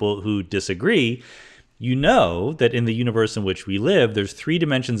be people who disagree. You know that in the universe in which we live, there's 3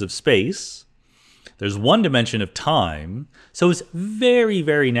 dimensions of space. There's 1 dimension of time. So it's very,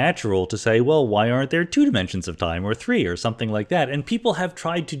 very natural to say, well, why aren't there 2 dimensions of time or 3 or something like that? And people have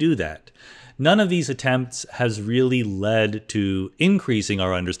tried to do that. None of these attempts has really led to increasing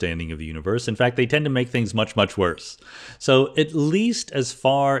our understanding of the universe. In fact, they tend to make things much, much worse. So at least as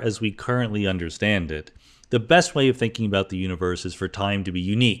far as we currently understand it, the best way of thinking about the universe is for time to be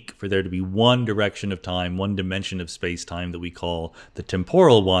unique, for there to be one direction of time, one dimension of space-time that we call the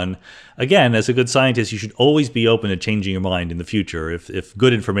temporal one. Again, as a good scientist, you should always be open to changing your mind in the future if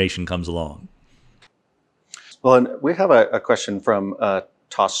good information comes along. Well, and we have a question from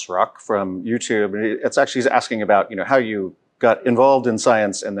Toss Rock from YouTube. It's actually asking about how you got involved in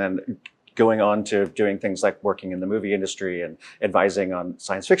science and then going on to doing things like working in the movie industry and advising on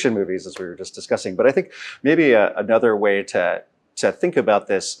science fiction movies, as we were just discussing. But I think maybe another way to think about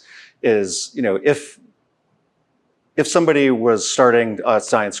this is, if somebody was starting a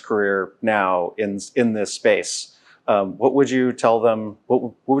science career now in this space, what would you tell them?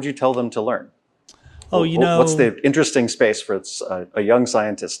 What would you tell them to learn? Oh, what's the interesting space for a young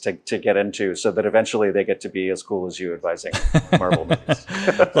scientist to get into so that eventually they get to be as cool as you advising Marvel movies?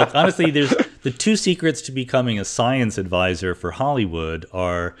 Look, honestly, there's the 2 secrets to becoming a science advisor for Hollywood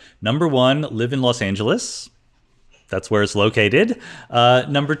are, number 1, live in Los Angeles. That's where it's located.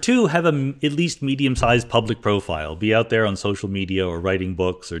 Number 2, have at least medium-sized public profile. Be out there on social media or writing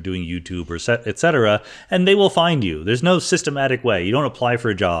books or doing YouTube or etc. And they will find you. There's no systematic way. You don't apply for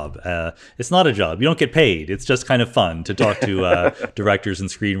a job. It's not a job. You don't get paid. It's just kind of fun to talk to directors and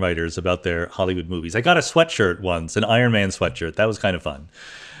screenwriters about their Hollywood movies. I got a sweatshirt once, an Iron Man sweatshirt. That was kind of fun.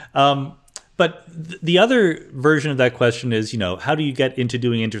 But the other version of that question is, how do you get into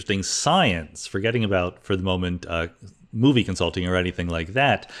doing interesting science, forgetting about, for the moment, movie consulting or anything like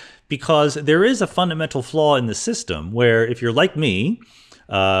that? Because there is a fundamental flaw in the system where if you're like me,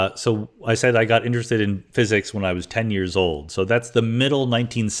 so I said I got interested in physics when I was 10 years old. So that's the middle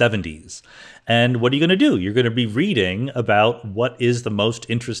 1970s. And what are you going to do? You're going to be reading about what is the most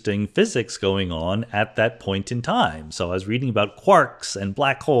interesting physics going on at that point in time. So I was reading about quarks and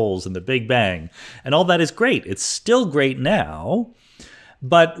black holes and the Big Bang. And all that is great. It's still great now.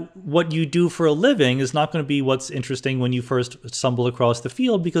 But what you do for a living is not going to be what's interesting when you first stumble across the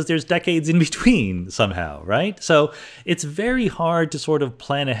field, because there's decades in between somehow, right? So it's very hard to sort of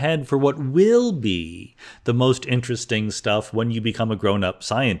plan ahead for what will be the most interesting stuff when you become a grown-up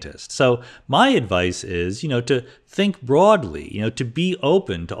scientist. So my advice is, to think broadly, to be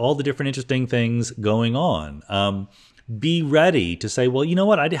open to all the different interesting things going on. Be ready to say, well, you know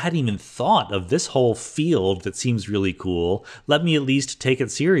what? I hadn't even thought of this whole field that seems really cool. Let me at least take it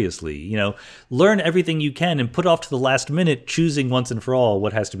seriously. Learn everything you can and put off to the last minute, choosing once and for all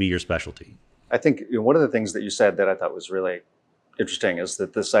what has to be your specialty. I think one of the things that you said that I thought was really interesting is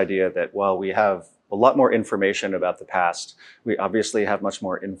that this idea that while we have a lot more information about the past, we obviously have much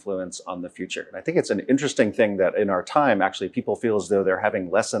more influence on the future. And I think it's an interesting thing that in our time, actually, people feel as though they're having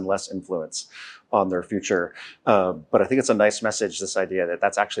less and less influence on their future. But I think it's a nice message, this idea that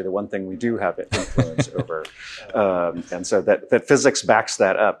that's actually the one thing we do have influence over. And so that physics backs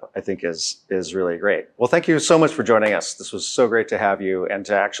that up, I think is really great. Well, thank you so much for joining us. This was so great to have you and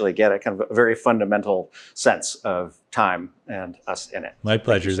to actually get a kind of a very fundamental sense of time and us in it. My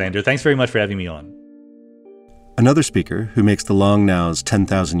pleasure, Xander. Thanks very much for having me on. Another speaker who makes the Long Now's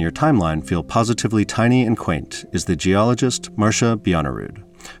 10,000-year timeline feel positively tiny and quaint is the geologist Marcia Bionarud,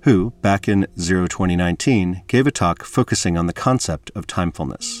 who, back in 2019, gave a talk focusing on the concept of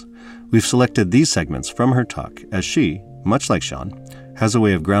timefulness. We've selected these segments from her talk as she, much like Sean, has a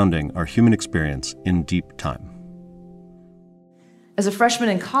way of grounding our human experience in deep time. As a freshman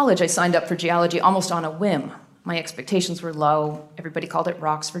in college, I signed up for geology almost on a whim. My expectations were low. Everybody called it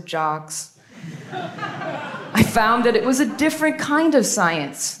rocks for jocks. I found that it was a different kind of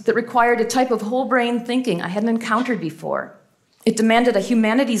science that required a type of whole brain thinking I hadn't encountered before. It demanded a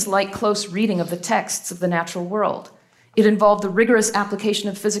humanities-like close reading of the texts of the natural world. It involved the rigorous application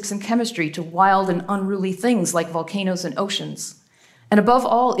of physics and chemistry to wild and unruly things like volcanoes and oceans. And above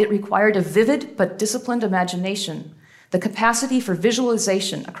all, it required a vivid but disciplined imagination, the capacity for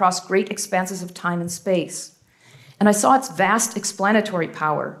visualization across great expanses of time and space. And I saw its vast explanatory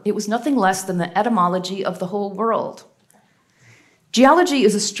power. It was nothing less than the etymology of the whole world. Geology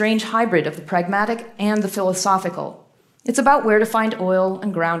is a strange hybrid of the pragmatic and the philosophical. It's about where to find oil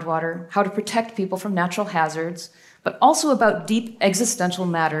and groundwater, how to protect people from natural hazards, but also about deep existential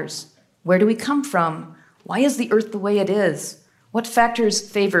matters. Where do we come from? Why is the Earth the way it is? What factors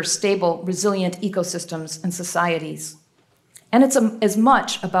favor stable, resilient ecosystems and societies? And it's as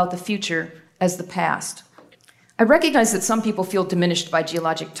much about the future as the past. I recognize that some people feel diminished by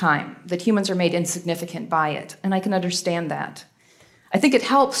geologic time, that humans are made insignificant by it, and I can understand that. I think it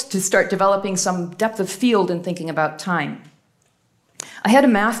helps to start developing some depth of field in thinking about time. I had a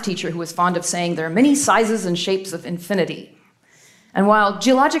math teacher who was fond of saying there are many sizes and shapes of infinity. And while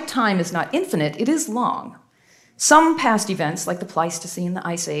geologic time is not infinite, it is long. Some past events, like the Pleistocene, the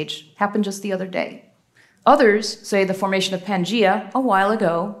Ice Age, happened just the other day. Others say the formation of Pangaea a while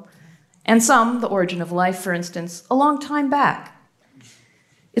ago, and some, the origin of life, for instance, a long time back.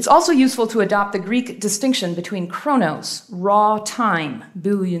 It's also useful to adopt the Greek distinction between chronos, raw time,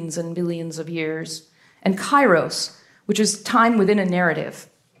 billions and billions of years, and kairos, which is time within a narrative.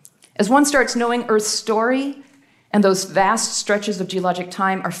 As one starts knowing Earth's story, and those vast stretches of geologic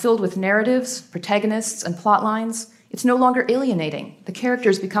time are filled with narratives, protagonists, and plot lines, it's no longer alienating. The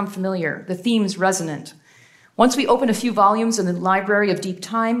characters become familiar, the themes resonant. Once we open a few volumes in the library of deep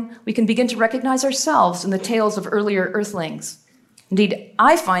time, we can begin to recognize ourselves in the tales of earlier Earthlings. Indeed,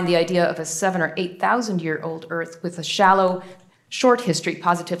 I find the idea of a 7,000 or 8,000-year-old Earth with a shallow, short history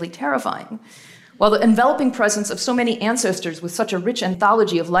positively terrifying, while the enveloping presence of so many ancestors with such a rich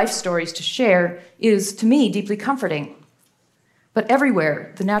anthology of life stories to share is, to me, deeply comforting. But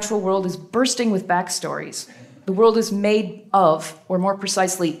everywhere, the natural world is bursting with backstories. The world is made of, or more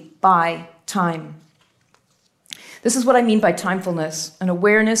precisely, by time. This is what I mean by timefulness, an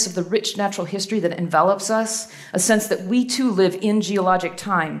awareness of the rich natural history that envelops us, a sense that we too live in geologic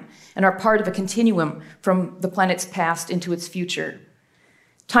time and are part of a continuum from the planet's past into its future.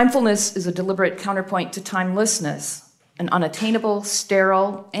 Timefulness is a deliberate counterpoint to timelessness, an unattainable,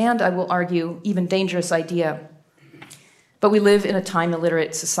 sterile, and, I will argue, even dangerous idea. But we live in a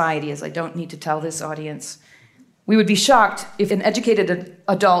time-illiterate society, as I don't need to tell this audience. We would be shocked if an educated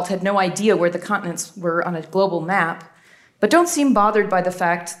adult had no idea where the continents were on a global map, but don't seem bothered by the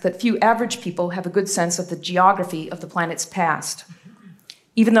fact that few average people have a good sense of the geography of the planet's past.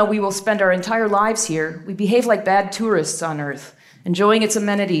 Even though we will spend our entire lives here, we behave like bad tourists on Earth, enjoying its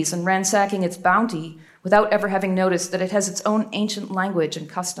amenities and ransacking its bounty without ever having noticed that it has its own ancient language and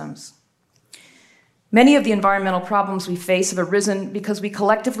customs. Many of the environmental problems we face have arisen because we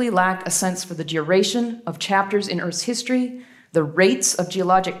collectively lack a sense for the duration of chapters in Earth's history, the rates of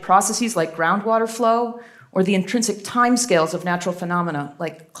geologic processes like groundwater flow, or the intrinsic timescales of natural phenomena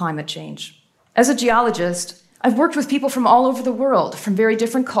like climate change. As a geologist, I've worked with people from all over the world, from very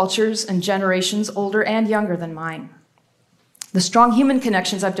different cultures and generations, older and younger than mine. The strong human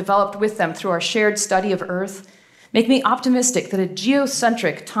connections I've developed with them through our shared study of Earth make me optimistic that a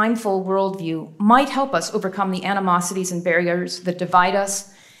geocentric, timeful worldview might help us overcome the animosities and barriers that divide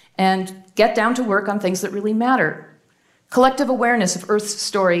us and get down to work on things that really matter. Collective awareness of Earth's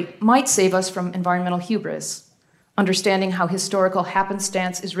story might save us from environmental hubris. Understanding how historical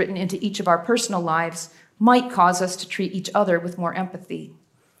happenstance is written into each of our personal lives might cause us to treat each other with more empathy.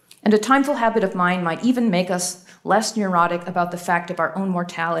 And a timeful habit of mind might even make us less neurotic about the fact of our own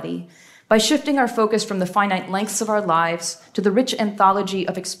mortality by shifting our focus from the finite lengths of our lives to the rich anthology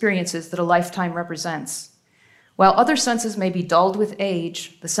of experiences that a lifetime represents. While other senses may be dulled with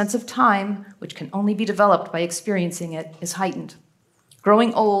age, the sense of time, which can only be developed by experiencing it, is heightened.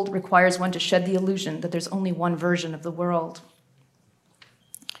 Growing old requires one to shed the illusion that there's only one version of the world.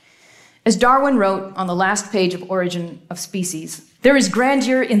 As Darwin wrote on the last page of Origin of Species, there is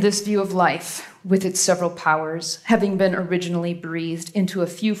grandeur in this view of life, with its several powers, having been originally breathed into a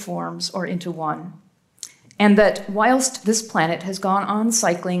few forms or into one. And that whilst this planet has gone on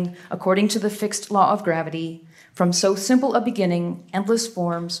cycling according to the fixed law of gravity, from so simple a beginning, endless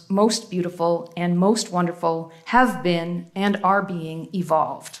forms, most beautiful and most wonderful, have been and are being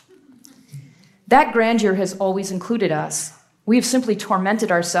evolved. That grandeur has always included us. We have simply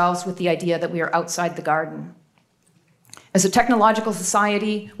tormented ourselves with the idea that we are outside the garden. As a technological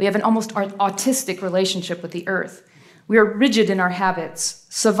society, we have an almost autistic relationship with the Earth. We are rigid in our habits,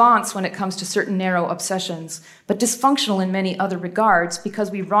 savants when it comes to certain narrow obsessions, but dysfunctional in many other regards because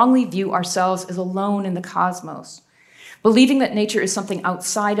we wrongly view ourselves as alone in the cosmos. Believing that nature is something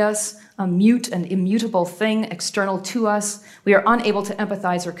outside us, a mute and immutable thing external to us, we are unable to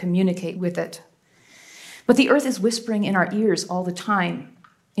empathize or communicate with it. But the Earth is whispering in our ears all the time.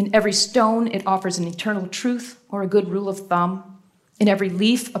 In every stone, it offers an eternal truth or a good rule of thumb. In every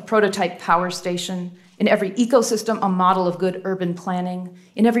leaf, a prototype power station. In every ecosystem, a model of good urban planning.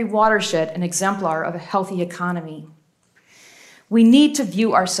 In every watershed, an exemplar of a healthy economy. We need to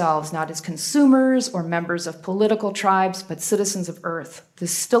view ourselves not as consumers or members of political tribes, but citizens of Earth,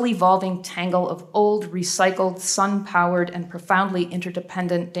 this still evolving tangle of old, recycled, sun-powered, and profoundly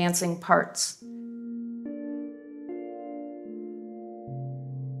interdependent dancing parts.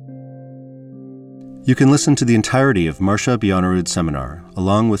 You can listen to the entirety of Marcia Bionnerud's seminar,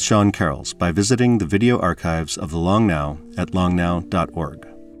 along with Sean Carroll's, by visiting the video archives of The Long Now at longnow.org.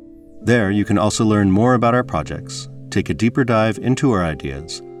 There, you can also learn more about our projects, take a deeper dive into our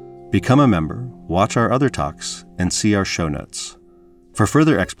ideas, become a member, watch our other talks, and see our show notes. For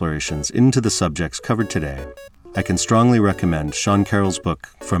further explorations into the subjects covered today, I can strongly recommend Sean Carroll's book,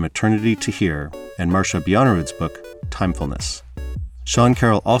 From Eternity to Here, and Marcia Bionnerud's book, Timefulness. Sean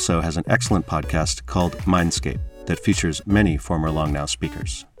Carroll also has an excellent podcast called Mindscape that features many former Long Now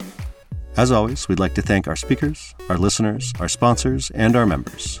speakers. As always, we'd like to thank our speakers, our listeners, our sponsors, and our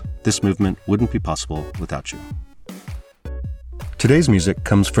members. This movement wouldn't be possible without you. Today's music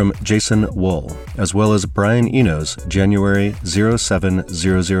comes from Jason Wool, as well as Brian Eno's January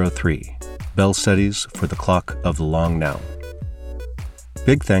 07003, Bell Studies for the Clock of the Long Now.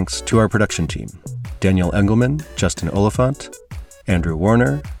 Big thanks to our production team, Daniel Engelman, Justin Oliphant, Andrew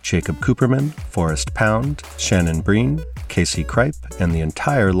Warner, Jacob Cooperman, Forrest Pound, Shannon Breen, Casey Kripe, and the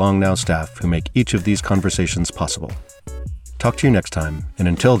entire Long Now staff who make each of these conversations possible. Talk to you next time, and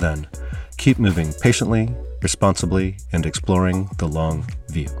until then, keep moving patiently, responsibly, and exploring the long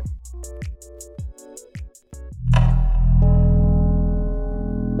view.